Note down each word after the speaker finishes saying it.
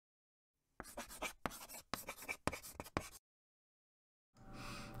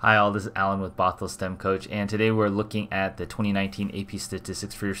Hi all, this is Alan with Bothell STEM Coach, and today we're looking at the 2019 AP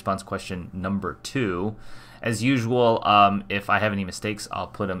Statistics Free Response question number 2. As usual, if I have any mistakes, I'll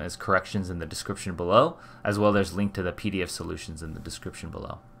put them as corrections in the description below, as well as link to the PDF solutions in the description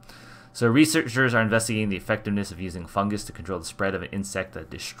below. So researchers are investigating the effectiveness of using fungus to control the spread of an insect that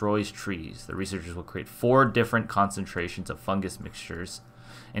destroys trees. The researchers will create 4 different concentrations of fungus mixtures.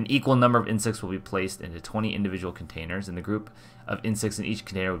 An equal number of insects will be placed into 20 individual containers, and the group of insects in each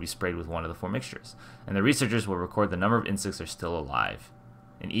container will be sprayed with one of the 4 mixtures. And the researchers will record the number of insects that are still alive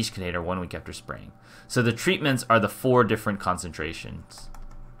in each container 1 week after spraying. So the treatments are the 4 different concentrations.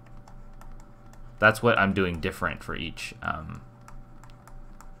 That's what I'm doing different for each.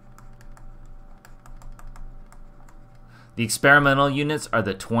 The experimental units are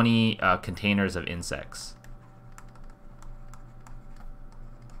the 20 containers of insects.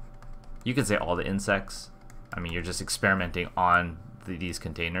 You could say all the insects. I mean, you're just experimenting on these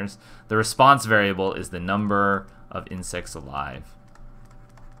containers. The response variable is the number of insects alive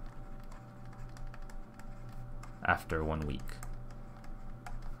after 1 week.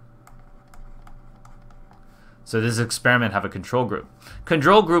 So this experiment have a control group.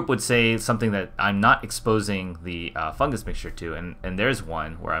 Control group would say something that I'm not exposing the fungus mixture to, and there's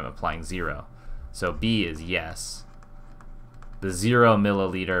one where I'm applying 0. So B is yes. The 0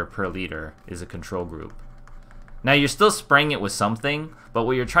 milliliter per liter is a control group. Now you're still spraying it with something, but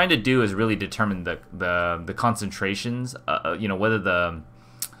what you're trying to do is really determine the concentrations. You know, whether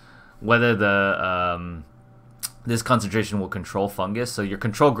this concentration will control fungus. So your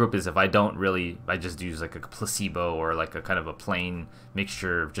control group is if I just use like a placebo or like a kind of a plain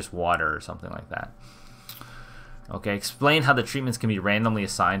mixture of just water or something like that. Okay, explain how the treatments can be randomly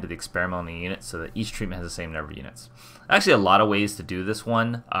assigned to the experimental unit so that each treatment has the same number of units. Actually, a lot of ways to do this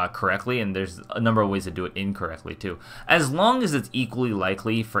one correctly, and there's a number of ways to do it incorrectly too. As long as it's equally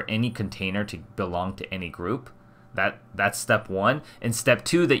likely for any container to belong to any group, that's step 1. And step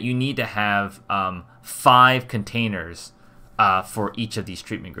 2, that you need to have 5 containers for each of these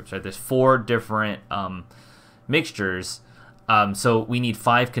treatment groups. Right? There's 4 different mixtures, so we need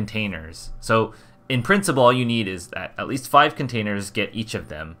 5 containers. So in principle, all you need is that at least 5 containers get each of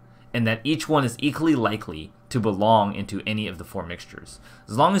them, and that each one is equally likely to belong into any of the 4 mixtures.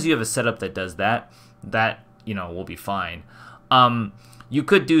 As long as you have a setup that does that, you know, will be fine. You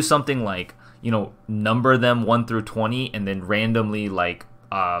could do something like, you know, number them 1 through 20, and then randomly like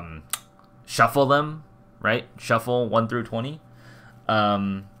shuffle them, right? Shuffle 1 through 20.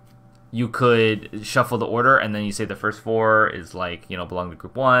 You could shuffle the order, and then you say the first 4 is like, you know, belong to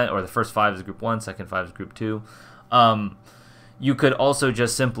group 1, or the first 5 is group 1, second 5 is group 2. You could also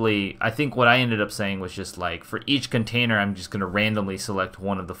just simply, I think what I ended up saying was just like, for each container, I'm just going to randomly select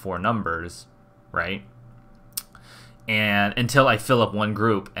one of the 4 numbers, right? And until I fill up one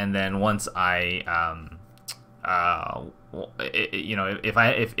group, and then once I, you know,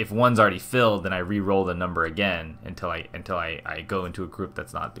 if one's already filled, then I re-roll the number again until I go into a group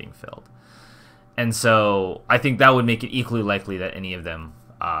that's not being filled. And so I think that would make it equally likely that any of them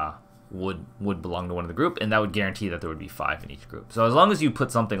would belong to one of the group, and that would guarantee that there would be 5 in each group. So as long as you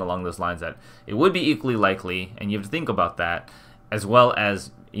put something along those lines that it would be equally likely, and you have to think about that, as well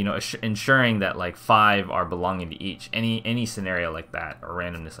as, you know, ensuring that like 5 are belonging to each. Any scenario like that or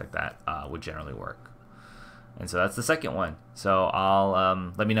randomness like that would generally work. And so that's the second one. So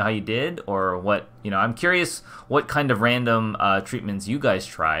I'll let me know how you did, or what, you know, I'm curious what kind of random treatments you guys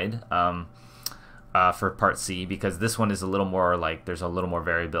tried for part C, because this one is a little more like, there's a little more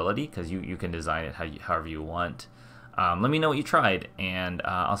variability because you can design it however you want. Let me know what you tried, and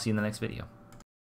I'll see you in the next video.